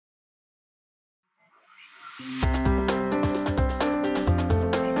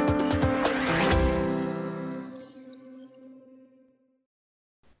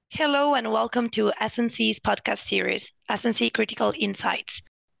Hello and welcome to SNC's podcast series, SNC Critical Insights.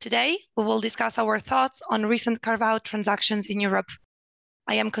 Today, we will discuss our thoughts on recent carve-out transactions in Europe.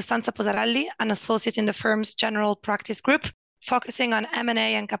 I am Costanza Posarelli, an associate in the firm's general practice group, focusing on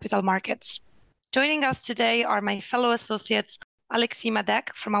M&A and capital markets. Joining us today are my fellow associates, Alexis Madec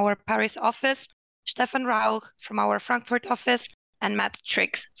from our Paris office, Stefan Rauch from our Frankfurt office, and Matt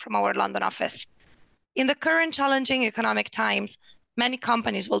Triggs from our London office. In the current challenging economic times, many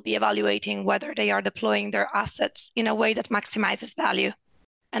companies will be evaluating whether they are deploying their assets in a way that maximizes value.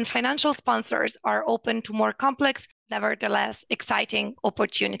 And financial sponsors are open to more complex, nevertheless exciting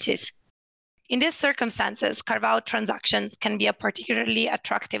opportunities. In these circumstances, carve-out transactions can be a particularly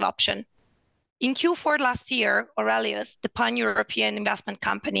attractive option. In Q4 last year, Aurelius, the pan-European investment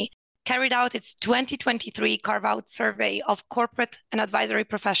company, carried out its 2023 carve-out survey of corporate and advisory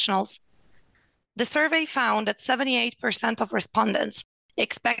professionals. The survey found that 78% of respondents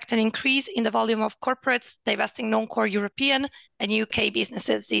expect an increase in the volume of corporates divesting non-core European and UK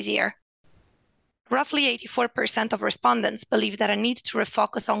businesses this year. Roughly 84% of respondents believe that a need to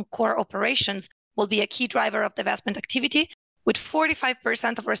refocus on core operations will be a key driver of divestment activity, with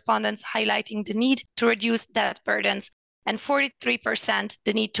 45% of respondents highlighting the need to reduce debt burdens and 43%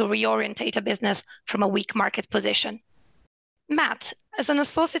 the need to reorientate a business from a weak market position. Matt, as an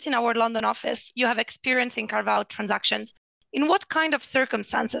associate in our London office, you have experience in carve-out transactions. In what kind of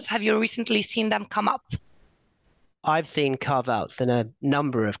circumstances have you recently seen them come up? I've seen carve-outs in a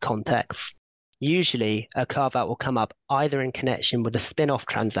number of contexts. Usually, a carve-out will come up either in connection with a spin-off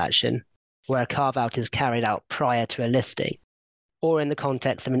transaction, where a carve-out is carried out prior to a listing, or in the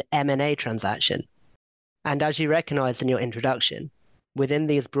context of an M&A transaction. And as you recognized in your introduction, within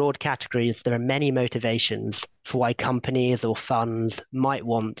these broad categories, there are many motivations for why companies or funds might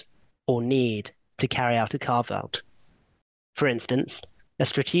want or need to carry out a carve-out. For instance, a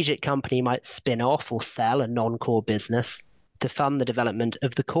strategic company might spin off or sell a non-core business to fund the development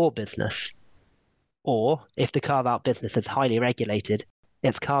of the core business. Or, if the carve-out business is highly regulated,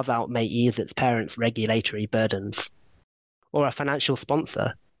 its carve-out may ease its parent's regulatory burdens. Or a financial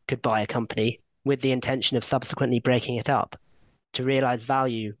sponsor could buy a company with the intention of subsequently breaking it up to realize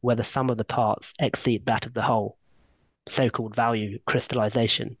value where the sum of the parts exceed that of the whole, so-called value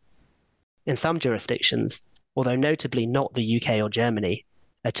crystallization. In some jurisdictions, although notably not the UK or Germany,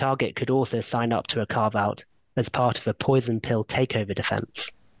 a target could also sign up to a carve-out as part of a poison pill takeover defense.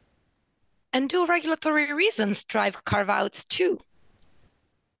 And do regulatory reasons drive carve-outs too?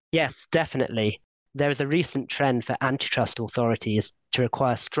 Yes, definitely. There is a recent trend for antitrust authorities to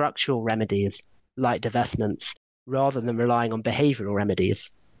require structural remedies, like divestments, rather than relying on behavioral remedies.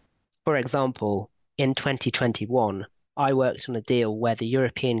 For example, in 2021, I worked on a deal where the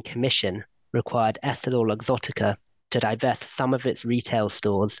European Commission required EssilorLuxottica to divest some of its retail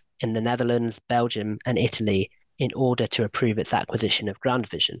stores in the Netherlands, Belgium, and Italy in order to approve its acquisition of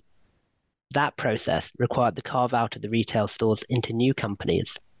GrandVision. That process required the carve-out of the retail stores into new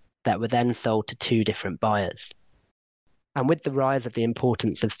companies that were then sold to two different buyers. And with the rise of the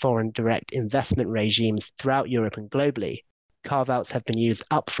importance of foreign direct investment regimes throughout Europe and globally, carve-outs have been used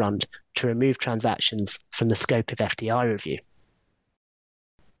upfront to remove transactions from the scope of FDI review.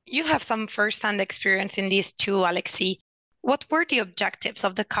 You have some first-hand experience in these too, Alexis. What were the objectives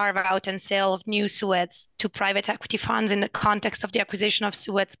of the carve-out and sale of New Suez to private equity funds in the context of the acquisition of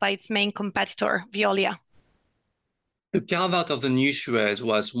Suez by its main competitor, Veolia? The carve-out of the New Suez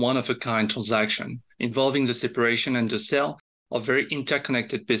was one-of-a-kind transaction involving the separation and the sale of very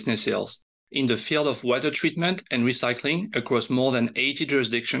interconnected businesses in the field of water treatment and recycling across more than 80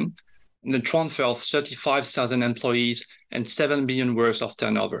 jurisdictions, and the transfer of 35,000 employees and 7 billion worth of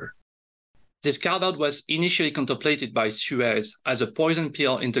turnover. This carve-out was initially contemplated by Suez as a poison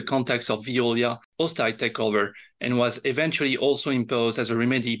pill in the context of Veolia hostile takeover and was eventually also imposed as a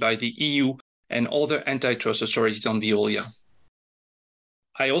remedy by the EU and other antitrust authorities on Veolia.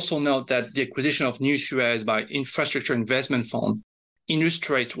 I also note that the acquisition of New Suez by Infrastructure Investment Fund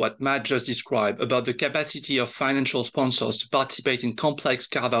illustrates what Matt just described about the capacity of financial sponsors to participate in complex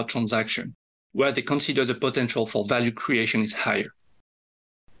carve-out transactions, where they consider the potential for value creation is higher.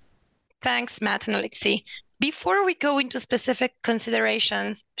 Thanks, Matt and Alexis. Before we go into specific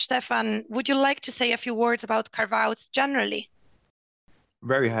considerations, Stefan, would you like to say a few words about carve-outs generally?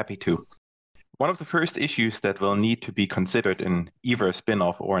 Very happy to. One of the first issues that will need to be considered in either a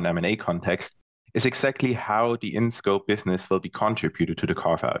spin-off or an M&A context is exactly how the in-scope business will be contributed to the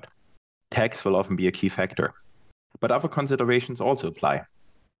carve-out. Tax will often be a key factor, but other considerations also apply.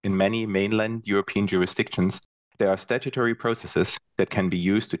 In many mainland European jurisdictions, there are statutory processes that can be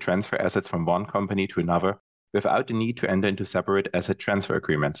used to transfer assets from one company to another without the need to enter into separate asset transfer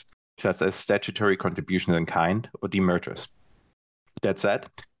agreements, such as statutory contributions in kind or demergers. That said,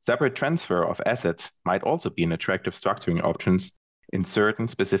 separate transfer of assets might also be an attractive structuring option in certain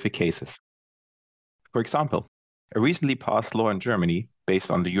specific cases. For example, a recently passed law in Germany,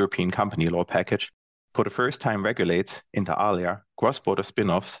 based on the European company law package, for the first time regulates, inter alia, cross-border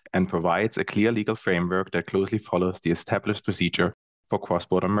spin-offs and provides a clear legal framework that closely follows the established procedure for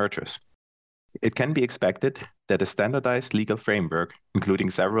cross-border mergers. It can be expected that a standardized legal framework, including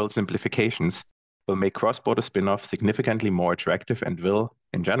several simplifications, will make cross-border spin-offs significantly more attractive and will,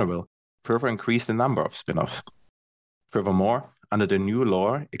 in general, further increase the number of spin-offs. Furthermore, under the new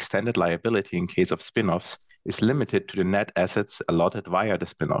law, extended liability in case of spin-offs is limited to the net assets allotted via the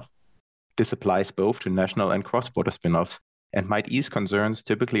spin-off. This applies both to national and cross-border spin-offs and might ease concerns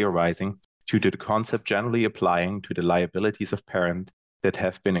typically arising due to the concept generally applying to the liabilities of parent that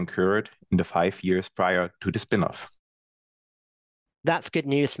have been incurred in the 5 years prior to the spin-off. That's good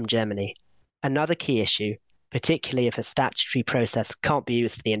news from Germany. Another key issue, particularly if a statutory process can't be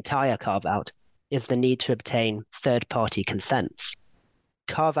used for the entire carve-out, is the need to obtain third-party consents.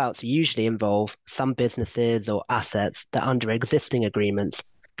 Carve-outs usually involve some businesses or assets that under existing agreements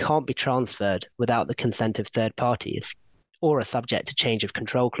can't be transferred without the consent of third parties, or are subject to change of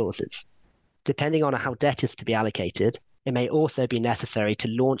control clauses. Depending on how debt is to be allocated, it may also be necessary to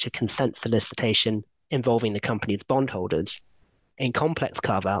launch a consent solicitation involving the company's bondholders. In complex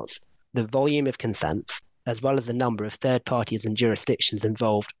carve-outs, the volume of consents, as well as the number of third parties and jurisdictions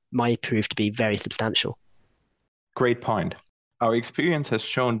involved, might prove to be very substantial. Great point. Our experience has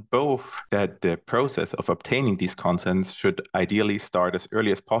shown both that the process of obtaining these consents should ideally start as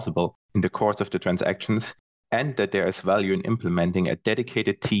early as possible in the course of the transactions, and that there is value in implementing a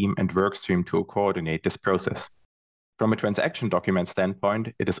dedicated team and workstream to coordinate this process. From a transaction document standpoint,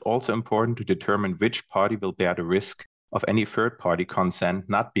 it is also important to determine which party will bear the risk of any third-party consent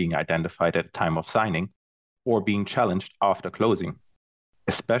not being identified at the time of signing or being challenged after closing,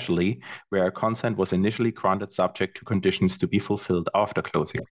 especially where a consent was initially granted subject to conditions to be fulfilled after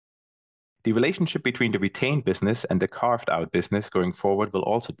closing. The relationship between the retained business and the carved-out business going forward will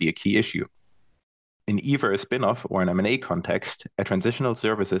also be a key issue. In either a spin-off or an M&A context, a transitional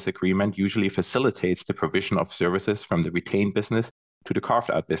services agreement usually facilitates the provision of services from the retained business to the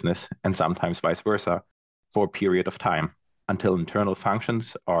carved-out business, and sometimes vice versa, for a period of time, until internal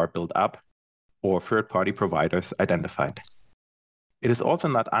functions are built up or third-party providers identified. It is also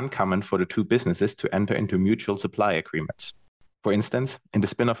not uncommon for the two businesses to enter into mutual supply agreements. For instance, in the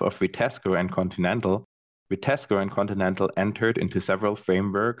spin-off of Vitesco and Continental, Vitesco and Continental entered into several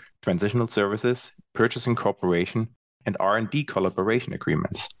framework, transitional services, purchasing cooperation, and R&D collaboration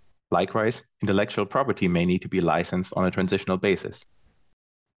agreements. Likewise, intellectual property may need to be licensed on a transitional basis.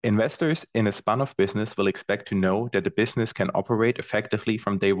 Investors in a spun-off business will expect to know that the business can operate effectively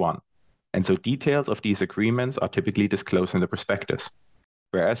from day one, and so details of these agreements are typically disclosed in the prospectus.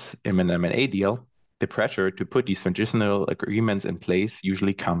 Whereas in an M&A deal, the pressure to put these transitional agreements in place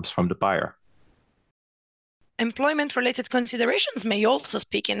usually comes from the buyer. Employment-related considerations may also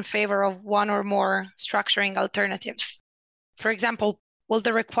speak in favor of one or more structuring alternatives. For example, will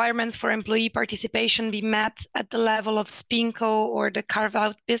the requirements for employee participation be met at the level of SpinCo or the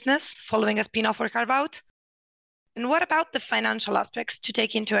carve-out business following a spin-off or carve-out? And what about the financial aspects to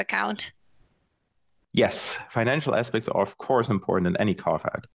take into account? Yes, financial aspects are of course important in any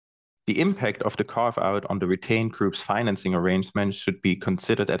carve-out. The impact of the carve-out on the retained group's financing arrangements should be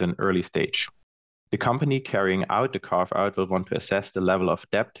considered at an early stage. The company carrying out the carve-out will want to assess the level of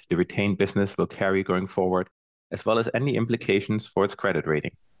debt the retained business will carry going forward, as well as any implications for its credit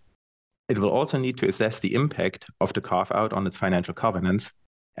rating. It will also need to assess the impact of the carve-out on its financial covenants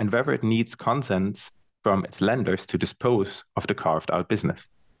and whether it needs consents from its lenders to dispose of the carved-out business.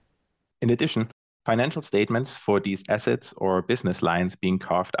 In addition, financial statements for these assets or business lines being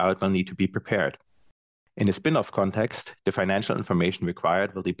carved out will need to be prepared. In a spin-off context, the financial information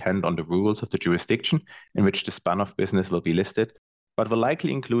required will depend on the rules of the jurisdiction in which the spun-off business will be listed, but will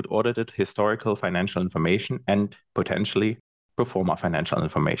likely include audited historical financial information and, potentially, pro forma financial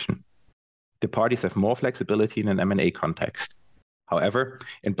information. The parties have more flexibility in an M&A context. However,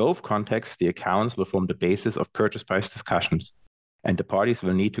 in both contexts, the accounts will form the basis of purchase price discussions, and the parties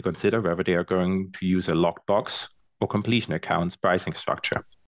will need to consider whether they are going to use a locked box or completion accounts pricing structure,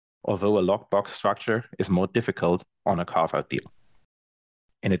 although a locked box structure is more difficult on a carve-out deal.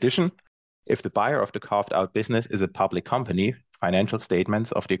 In addition, if the buyer of the carved-out business is a public company, financial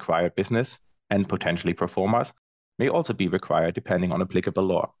statements of the acquired business and potentially pro formas may also be required depending on applicable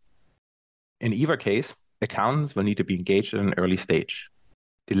law. In either case, accountants will need to be engaged at an early stage.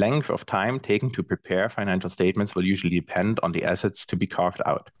 The length of time taken to prepare financial statements will usually depend on the assets to be carved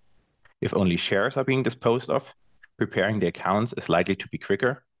out. If only shares are being disposed of, preparing the accounts is likely to be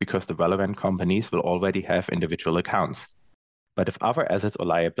quicker because the relevant companies will already have individual accounts. But if other assets or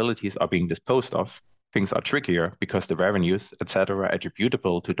liabilities are being disposed of, things are trickier because the revenues, etc.,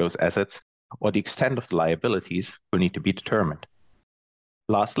 attributable to those assets or the extent of the liabilities will need to be determined.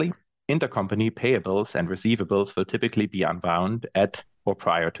 Lastly, intercompany payables and receivables will typically be unwound at or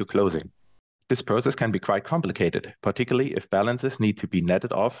prior to closing. This process can be quite complicated, particularly if balances need to be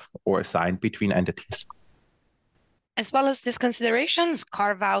netted off or assigned between entities. As well as these considerations,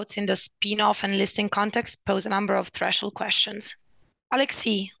 carve-outs in the spin-off and listing context pose a number of threshold questions.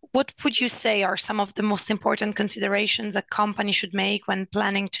 Alexis, what would you say are some of the most important considerations a company should make when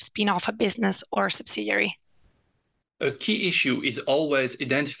planning to spin off a business or subsidiary? A key issue is always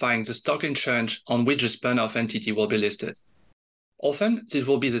identifying the stock exchange on which the spun-off entity will be listed. Often, this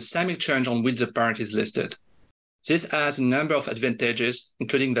will be the same exchange on which the parent is listed. This has a number of advantages,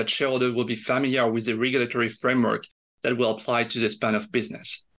 including that shareholders will be familiar with the regulatory framework that will apply to the spun-off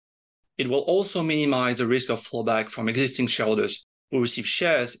business. It will also minimize the risk of flowback from existing shareholders who receive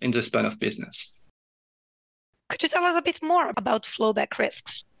shares in the spun-off business. Could you tell us a bit more about flowback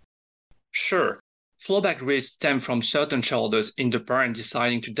risks? Sure. Flowback risks stem from certain shareholders in the parent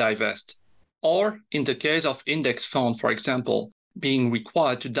deciding to divest, or in the case of index funds, for example, being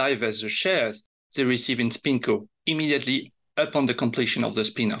required to divest the shares they receive in SpinCo immediately upon the completion of the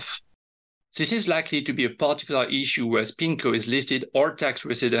spin-off. This is likely to be a particular issue where SpinCo is listed or tax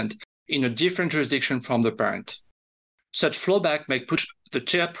resident in a different jurisdiction from the parent. Such flowback may put the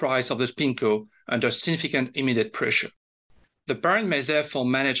share price of the SpinCo under significant immediate pressure. The parent may therefore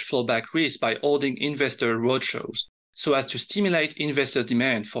manage flowback risk by holding investor roadshows so as to stimulate investor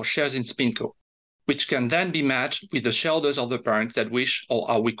demand for shares in SpinCo, which can then be matched with the shareholders of the parent that wish or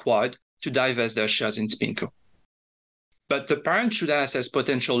are required to divest their shares in SpinCo. But the parent should assess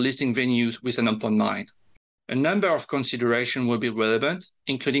potential listing venues with an open mind. A number of considerations will be relevant,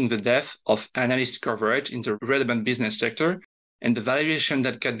 including the depth of analyst coverage in the relevant business sector and the valuation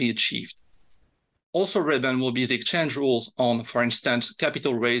that can be achieved. Also relevant will be the exchange rules on, for instance,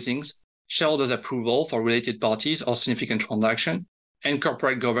 capital raisings, shareholders' approval for related parties or significant transaction, and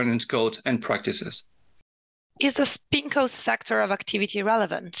corporate governance codes and practices. Is the SpinCo sector of activity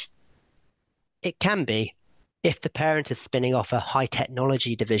relevant? It can be. If the parent is spinning off a high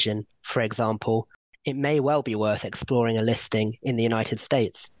technology division, for example, it may well be worth exploring a listing in the United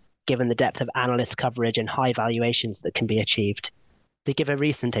States, given the depth of analyst coverage and high valuations that can be achieved. To give a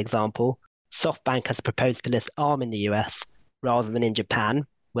recent example, SoftBank has proposed to list Arm in the US, rather than in Japan,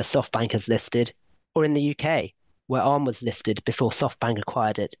 where SoftBank is listed, or in the UK, where Arm was listed before SoftBank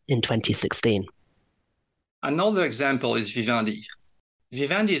acquired it in 2016. Another example is Vivendi.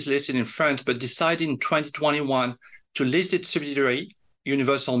 Vivendi is listed in France, but decided in 2021 to list its subsidiary,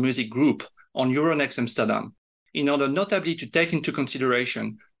 Universal Music Group, on Euronext Amsterdam, in order notably to take into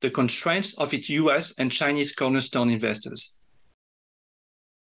consideration the constraints of its US and Chinese cornerstone investors.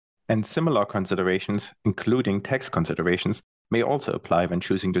 And similar considerations, including tax considerations, may also apply when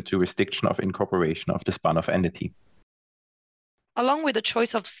choosing the jurisdiction of incorporation of the spun-off entity. Along with the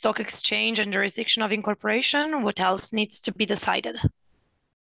choice of stock exchange and jurisdiction of incorporation, what else needs to be decided?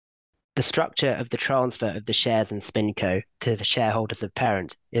 The structure of the transfer of the shares in SpinCo to the shareholders of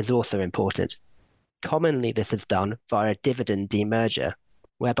parent is also important. Commonly, this is done via a dividend demerger,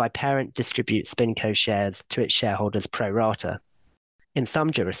 whereby parent distributes SpinCo shares to its shareholders pro rata. In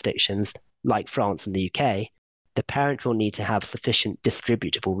some jurisdictions, like France and the UK, the parent will need to have sufficient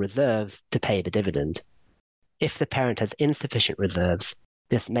distributable reserves to pay the dividend. If the parent has insufficient reserves,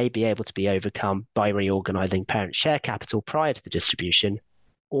 this may be able to be overcome by reorganizing parent share capital prior to the distribution,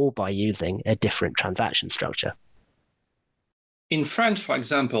 or by using a different transaction structure. In France, for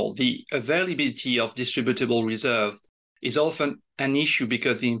example, the availability of distributable reserve is often an issue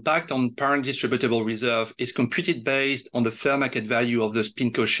because the impact on parent distributable reserve is computed based on the fair market value of the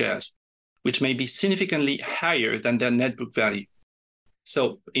SpinCo shares, which may be significantly higher than their net book value.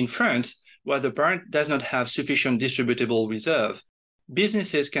 So in France, where the parent does not have sufficient distributable reserve,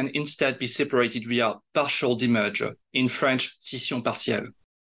 businesses can instead be separated via partial demerger, in French, scission partielle,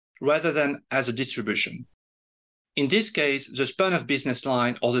 rather than as a distribution. In this case, the spun-off business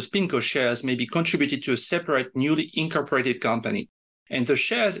line or the SpinCo shares may be contributed to a separate newly incorporated company, and the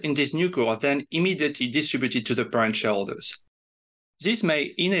shares in this new co are then immediately distributed to the parent shareholders. This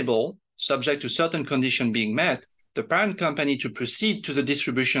may enable, subject to certain conditions being met, the parent company to proceed to the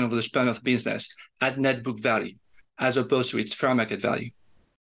distribution of the spun-off business at net book value, as opposed to its fair market value.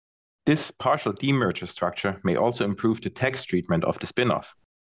 This partial demerger structure may also improve the tax treatment of the spin-off.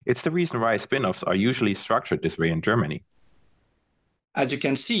 It's the reason why spin-offs are usually structured this way in Germany. As you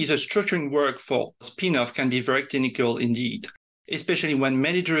can see, the structuring work for spin-off can be very technical indeed, especially when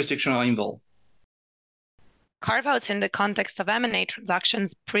many jurisdictions are involved. Carve-outs in the context of M&A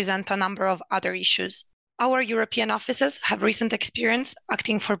transactions present a number of other issues. Our European offices have recent experience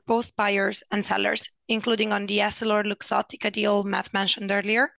acting for both buyers and sellers, including on the Essilor-Luxottica deal Matt mentioned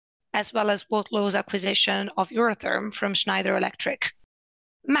earlier, as well as Waterloo's acquisition of Eurotherm from Schneider Electric.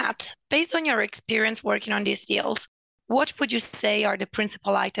 Matt, based on your experience working on these deals, what would you say are the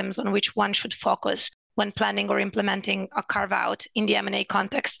principal items on which one should focus when planning or implementing a carve-out in the M&A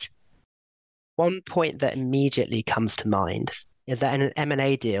context? One point that immediately comes to mind is that in an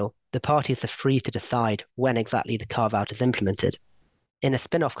M&A deal, the parties are free to decide when exactly the carve-out is implemented. In a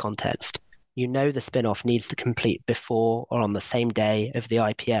spin-off context, you know the spin-off needs to complete before or on the same day of the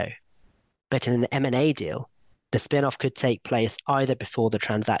IPO. But in an M&A deal, the spin-off could take place either before the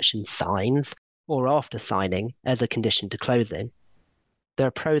transaction signs or after signing as a condition to closing. There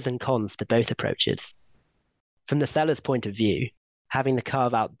are pros and cons to both approaches. From the seller's point of view, having the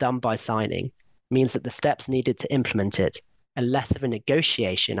carve-out done by signing means that the steps needed to implement it are less of a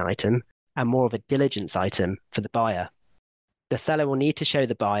negotiation item and more of a diligence item for the buyer. The seller will need to show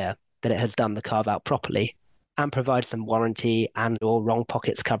the buyer that it has done the carve-out properly and provide some warranty and/or wrong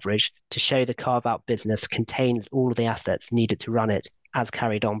pockets coverage to show the carve-out business contains all of the assets needed to run it as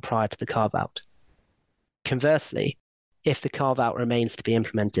carried on prior to the carve-out. Conversely, if the carve-out remains to be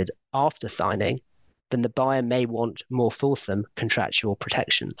implemented after signing, then the buyer may want more fulsome contractual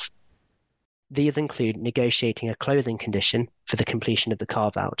protections. These include negotiating a closing condition for the completion of the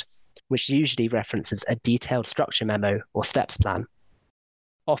carve-out, which usually references a detailed structure memo or steps plan.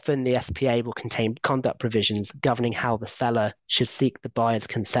 Often the SPA will contain conduct provisions governing how the seller should seek the buyer's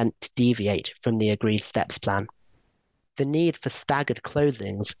consent to deviate from the agreed steps plan. The need for staggered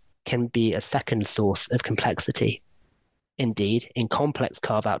closings can be a second source of complexity. Indeed, in complex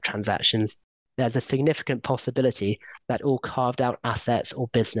carve-out transactions, there's a significant possibility that all carved-out assets or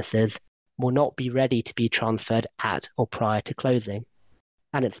businesses will not be ready to be transferred at or prior to closing,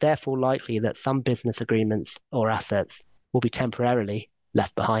 and it's therefore likely that some business agreements or assets will be temporarily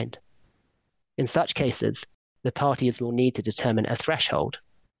left behind. In such cases, the parties will need to determine a threshold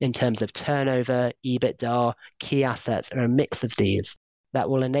in terms of turnover, EBITDA, key assets, or a mix of these that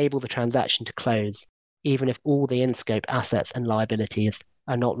will enable the transaction to close, even if all the in-scope assets and liabilities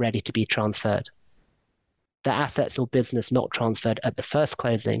are not ready to be transferred. The assets or business not transferred at the first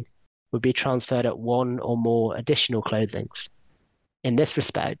closing would be transferred at one or more additional closings. In this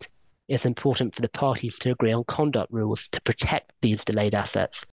respect, it's important for the parties to agree on conduct rules to protect these delayed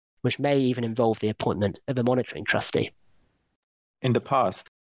assets, which may even involve the appointment of a monitoring trustee. In the past,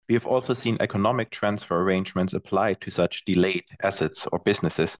 we have also seen economic transfer arrangements applied to such delayed assets or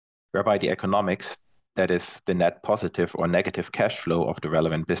businesses, whereby the economics, that is, the net positive or negative cash flow of the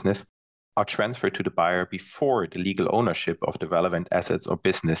relevant business, are transferred to the buyer before the legal ownership of the relevant assets or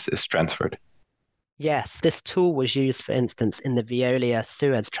business is transferred. Yes, this tool was used, for instance, in the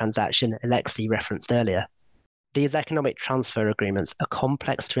Veolia-Suez transaction Alexei referenced earlier. These economic transfer agreements are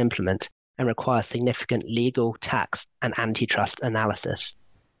complex to implement and require significant legal, tax, and antitrust analysis.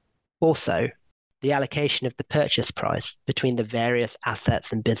 Also, the allocation of the purchase price between the various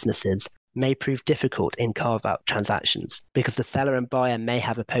assets and businesses may prove difficult in carve-out transactions because the seller and buyer may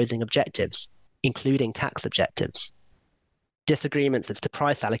have opposing objectives, including tax objectives. Disagreements as to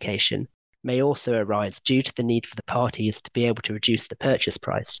price allocation may also arise due to the need for the parties to be able to reduce the purchase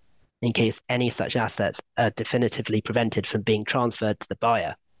price in case any such assets are definitively prevented from being transferred to the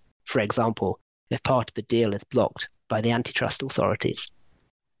buyer, for example, if part of the deal is blocked by the antitrust authorities.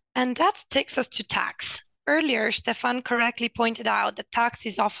 And that takes us to tax. Earlier, Stefan correctly pointed out that tax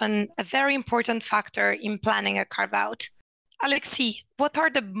is often a very important factor in planning a carve-out. Alexei, what are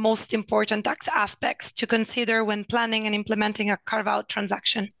the most important tax aspects to consider when planning and implementing a carve-out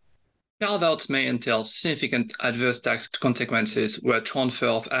transaction? Carve-outs may entail significant adverse tax consequences where transfer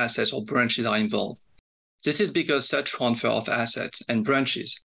of assets or branches are involved. This is because such transfer of assets and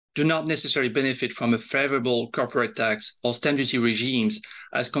branches do not necessarily benefit from a favorable corporate tax or stamp duty regimes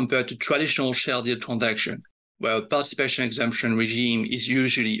as compared to traditional share deal transaction, where a participation exemption regime is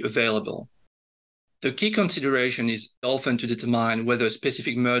usually available. The key consideration is often to determine whether a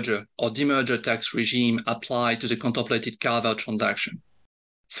specific merger or demerger tax regime apply to the contemplated carve-out transaction.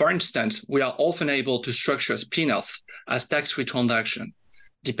 For instance, we are often able to structure spin-offs as tax-free transaction,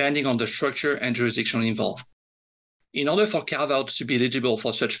 depending on the structure and jurisdiction involved. In order for carve-outs to be eligible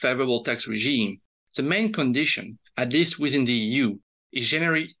for such favorable tax regime, the main condition, at least within the EU, is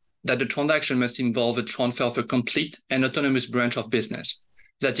generally that the transaction must involve a transfer of a complete and autonomous branch of business.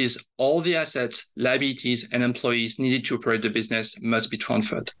 That is, all the assets, liabilities, and employees needed to operate the business must be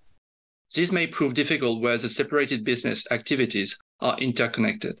transferred. This may prove difficult where the separated business activities are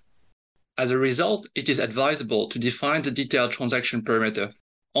interconnected. As a result, it is advisable to define the detailed transaction perimeter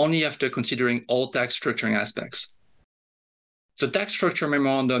only after considering all tax structuring aspects. The tax structure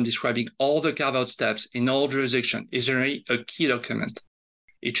memorandum describing all the carve-out steps in all jurisdictions is generally a key document.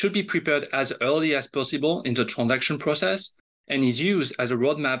 It should be prepared as early as possible in the transaction process and is used as a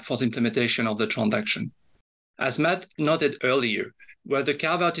roadmap for the implementation of the transaction. As Matt noted earlier, where the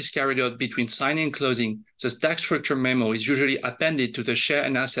carve-out is carried out between signing and closing, the tax structure memo is usually appended to the share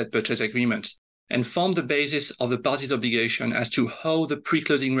and asset purchase agreement and form the basis of the parties' obligation as to how the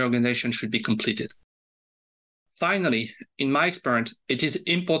pre-closing reorganization should be completed. Finally, in my experience, it is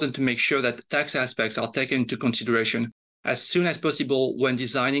important to make sure that tax aspects are taken into consideration as soon as possible when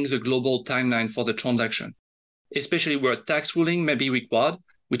designing the global timeline for the transaction, especially where tax ruling may be required,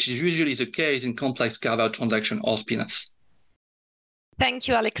 which is usually the case in complex carve-out transactions or spin-offs. Thank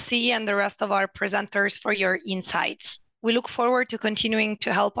you, Alexis, and the rest of our presenters for your insights. We look forward to continuing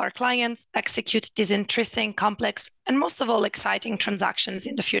to help our clients execute these interesting, complex, and most of all, exciting transactions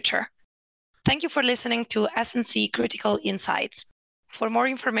in the future. Thank you for listening to S&C Critical Insights. For more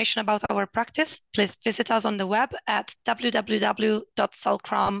information about our practice, please visit us on the web at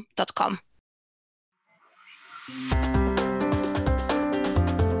www.salcrom.com.